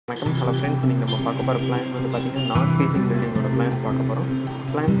Hello friends, we will talk about plan north facing building plan.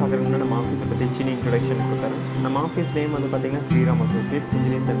 Plan office introduction. Office name is Sri Ram Associates,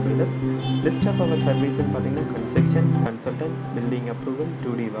 Engineers and Builders. List of our services construction, consultant, building approval,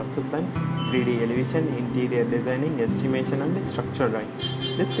 2D vastu plan, 3D elevation, interior designing, estimation and structure drawing.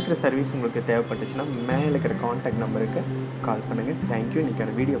 List of service உங்களுக்கு தேவைப்பட்டுச்சுனா மேல இருக்கிற contact numberக்கு கால் பண்ணுங்க. Thank you.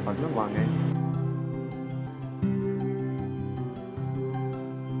 இன்னைக்கு video பார்க்கலாம் வாங்க.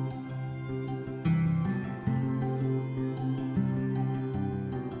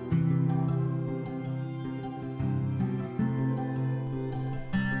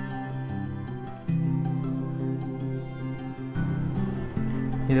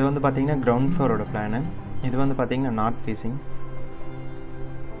 இது வந்து பாத்தீங்கன்னா ground floor ஓட plan. இது வந்து பாத்தீங்கன்னா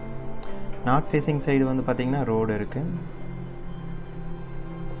north facing side வந்து பாத்தீங்கன்னா road இருக்கு.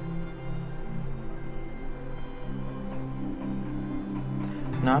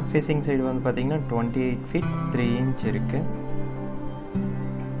 north facing side வந்து பாத்தீங்கன்னா 28 feet 3 inch இருக்கு.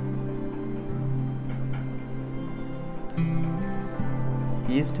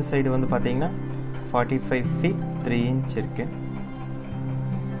 east side வந்து பாத்தீங்கன்னா 45 feet 3 inch இருக்கு.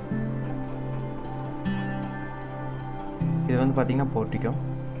 இது வந்து பாத்தீங்கன்னா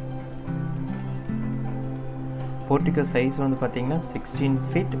portico size வந்து பாத்தீங்கன்னா 16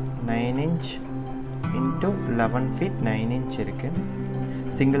 feet 9 inch into 11 feet 9 inch இருக்கு.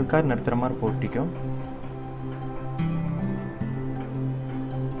 single car நிறுத்துற மாதிரி portico.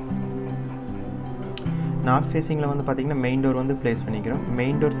 north facing ல வந்து பாத்தீங்கன்னா main door வந்து place பண்ணிக்கிறோம்.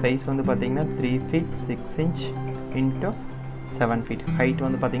 main door size வந்து பாத்தீங்கன்னா 3 feet 6 inch into 7 feet. height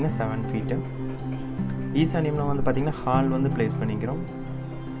வந்து பாத்தீங்கன்னா 7 feet. ஈசானியம்ல வந்து பாத்தீங்கன்னா hall வந்து place பண்ணிக்கிறோம்.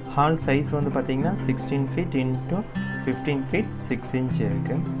 hall size வந்து பாத்தீங்கன்னா 16 feet into 15 feet 6 inch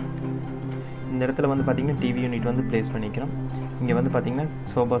இருக்கு. இந்த இடத்துல வந்து பாத்தீங்கன்னா டிவி யூனிட் வந்து place பண்ணிக்கிறோம். இங்க வந்து பாத்தீங்கன்னா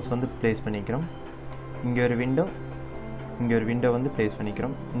சோபாஸ் வந்து place பண்ணிக்கிறோம். இங்க ஒரு விண்டோ வந்து place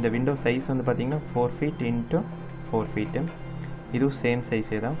பண்ணிக்கிறோம். இந்த விண்டோ size வந்து பாத்தீங்கன்னா 4 feet into 4 feet. இது சேம்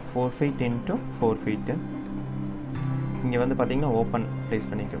சைஸே தான் 4 feet into 4 feet. இங்க வந்து பாத்தீங்கன்னா ஓபன் place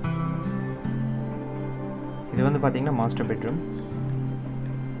பண்ணிக்கிறோம். இது வந்து பாத்தீங்கன்னா மாஸ்டர் பெட்ரூம்.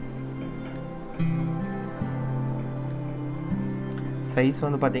 சைஸ்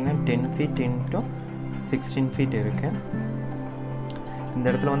வந்து பாத்தீங்கன்னா 10 feet into 16 feet இருக்கு. இந்த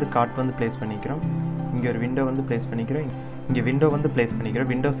இடத்துல வந்து காட் வந்து place பண்ணிக்கிறோம். இங்க ஒரு விண்டோ வந்து place பண்ணிக்கிறோம். இங்க விண்டோ வந்து place பண்ணிக்கிறோம்.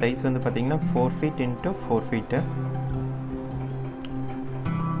 விண்டோ சைஸ் வந்து பாத்தீங்கன்னா 4 feet into 4 feet.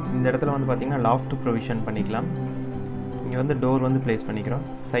 இந்த இடத்துல வந்து பாத்தீங்கன்னா லாஃப்ட் ப்ரொவிஷன் பண்ணிக்கலாம். இங்க வந்து டோர் வந்து place பண்ணிக்கிறோம்.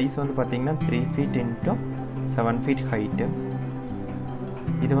 சைஸ் வந்து பாத்தீங்கன்னா 3 feet into 7 feet height.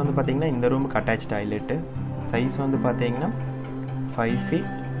 இது வந்து பாத்தீங்கன்னா இந்த ரூமுக்கு அட்டாச் டாய்லெட். சைஸ் வந்து பாத்தீங்கன்னா 5 feet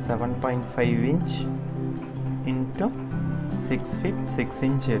 7.5 inch into 6 feet 6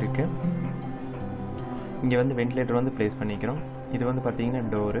 inch இருக்கு. இங்க வந்து வென்டிலேட்டர் வந்து place பண்ணிக்கிறோம். இது வந்து பாத்தீங்கன்னா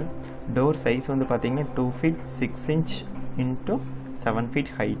டோர் சைஸ் வந்து பாத்தீங்கன்னா 2 feet 6 inch into 7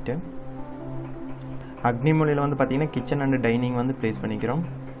 feet height. அக்னி மூலையில வந்து பாத்தீங்கன்னா கிச்சன் அண்ட் டைனிங் வந்து place பண்ணிக்கிறோம்.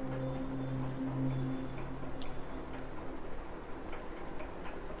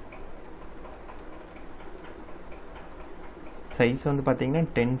 சைஸ் வந்து பாத்தீங்கன்னா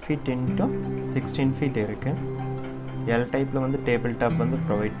 10 feet into 16 feet இருக்கு. L டைப்ல வந்து டேபிள் டாப் வந்து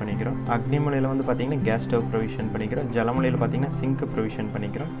ப்ரொவைட் பண்ணிக்கிறோம். அக்னி மூலையில வந்து பாத்தீங்கன்னா கேஸ் ஸ்டவ் ப்ரொவிஷன் பண்ணிக்கிறோம். ஜலமூலையில பாத்தீங்கன்னா சிங்க் ப்ரொவிஷன்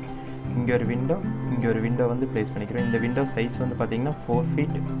பண்ணிக்கிறோம். இங்க ஒரு விண்டோ வந்து place பண்ணிக்கிறோம். இந்த விண்டோ சைஸ் வந்து பாத்தீங்கன்னா 4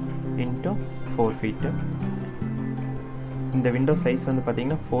 feet into 4 feet. இந்த விண்டோ சைஸ் வந்து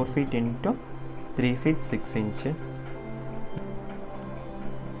பாத்தீங்கன்னா 4 feet into 3 feet 6 inch.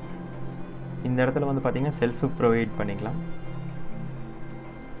 இந்த இடத்துல வந்து பாத்தீங்கன்னா செல்ஃப் ப்ரொவைட் பண்ணிக்கலாம்.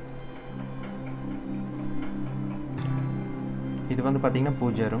 இது வந்து பாத்தீங்கன்னா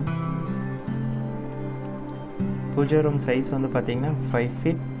பூஜா ரூம் சைஸ் வந்து பாத்தீங்கன்னா 5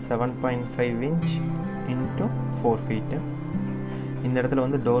 feet 7.5 inch into 4 feet. இந்த இடத்துல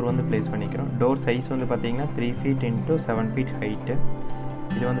வந்து டோர் வந்து place பண்ணிக்கிறோம். டோர் சைஸ் வந்து பாத்தீங்கன்னா 3 feet into 7 feet height.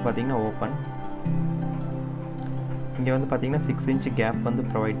 இது வந்து பாத்தீங்கன்னா ஓபன். இங்க வந்து பாத்தீங்கன்னா 6 inch கேப் வந்து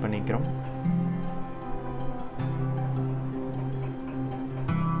ப்ரொவைட் பண்ணிக்கிறோம்.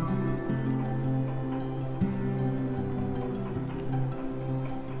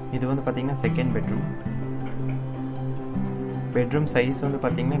 இது வந்து பாத்தீங்கன்னா செகண்ட் பெட்ரூம் சைஸ் வந்து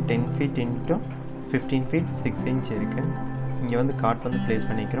பாத்தீங்கன்னா 10 feet into 15 feet 6 inch இருக்கு. இங்க வந்து காட் வந்து place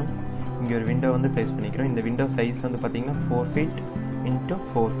பண்ணிக்கிறோம். இங்க ஒரு விண்டோ வந்து place பண்ணிக்கிறோம். இந்த விண்டோ சைஸ் வந்து பாத்தீங்கன்னா 4 feet into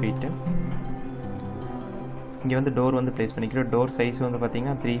 4 feet. இங்க வந்து டோர் வந்து place பண்ணிக்கிறோம். டோர் சைஸ் வந்து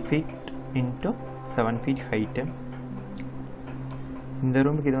பாத்தீங்கன்னா 3 feet into 7 feet height. இந்த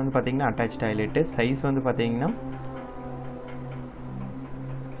ரூமுக்கு இது வந்து பாத்தீங்கன்னா அட்டாச் டாய்லெட். சைஸ் வந்து பாத்தீங்கன்னா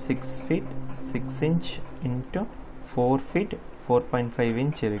 6 feet 6 inch into 4 feet 4.5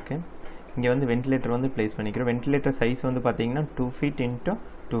 inch இருக்குது. இங்கே வந்து வென்டிலேட்டர் வந்து ப்ளேஸ் பண்ணிக்கிறோம். வென்டிலேட்டர் சைஸ் வந்து பார்த்தீங்கன்னா 2 feet into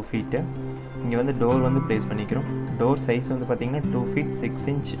 2 feet. இங்கே வந்து டோர் வந்து ப்ளேஸ் பண்ணிக்கிறோம். டோர் சைஸ் வந்து பார்த்தீங்கன்னா 2 feet 6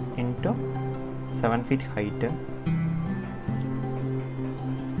 inch into 7 feet height.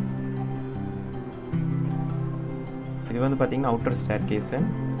 இது வந்து பார்த்தீங்கன்னா அவுட்டர் ஸ்டேர் கேஸு.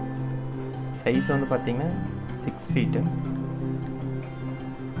 சைஸ் வந்து பார்த்தீங்கன்னா 6 feet.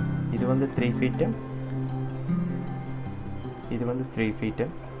 இது வந்து 3 feet. இது வந்து 3 feet.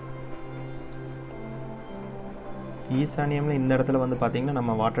 ஈசானியமில் இந்த இடத்துல வந்து பார்த்திங்கன்னா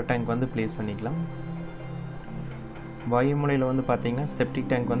நம்ம வாட்டர் டேங்க் வந்து ப்ளேஸ் பண்ணிக்கலாம். வாயுமூலையில் வந்து பார்த்திங்கன்னா செப்டிக்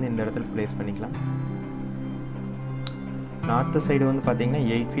டேங்க் வந்து இந்த இடத்துல ப்ளேஸ் பண்ணிக்கலாம். நார்த்து சைடு வந்து பார்த்திங்கன்னா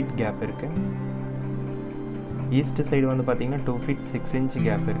 8 feet கேப் இருக்குது. ஈஸ்ட் சைடு வந்து பார்த்திங்கன்னா 2 feet 6 inch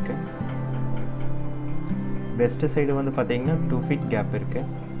கேப் இருக்குது. வெஸ்ட் சைடு வந்து பார்த்திங்கன்னா 2 feet கேப் இருக்குது.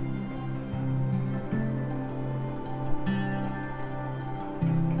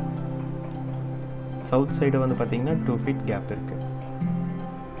 சவுத் சைடு வந்து பார்த்தீங்கன்னா 2 feet கேப் இருக்கு.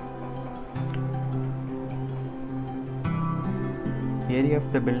 ஏரியா ஆஃப்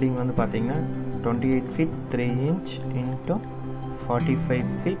த பில்டிங் வந்து பார்த்தீங்கன்னா 28 feet 3 inch into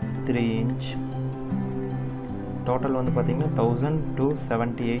 45 feet 3 inch. Total வந்து பார்த்தீங்கன்னா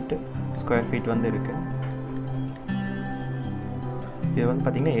 1278 ஸ்கொயர் ஃபீட் வந்து இருக்கு. இது வந்து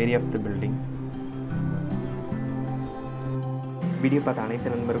பார்த்தீங்கன்னா area of the building. Video பார்த்த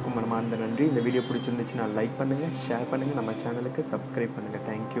அனைத்து நண்பருக்கும் மனமார்ந்த நன்றி. இந்த வீடியோ பிடிச்சிருந்துச்சுன்னா லைக் பண்ணுங்கள், ஷேர் பண்ணுங்கள், நம்ம சேனலுக்கு சப்ஸ்கிரைப் பண்ணுங்கள்.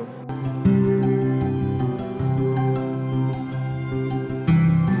 தேங்க்யூ.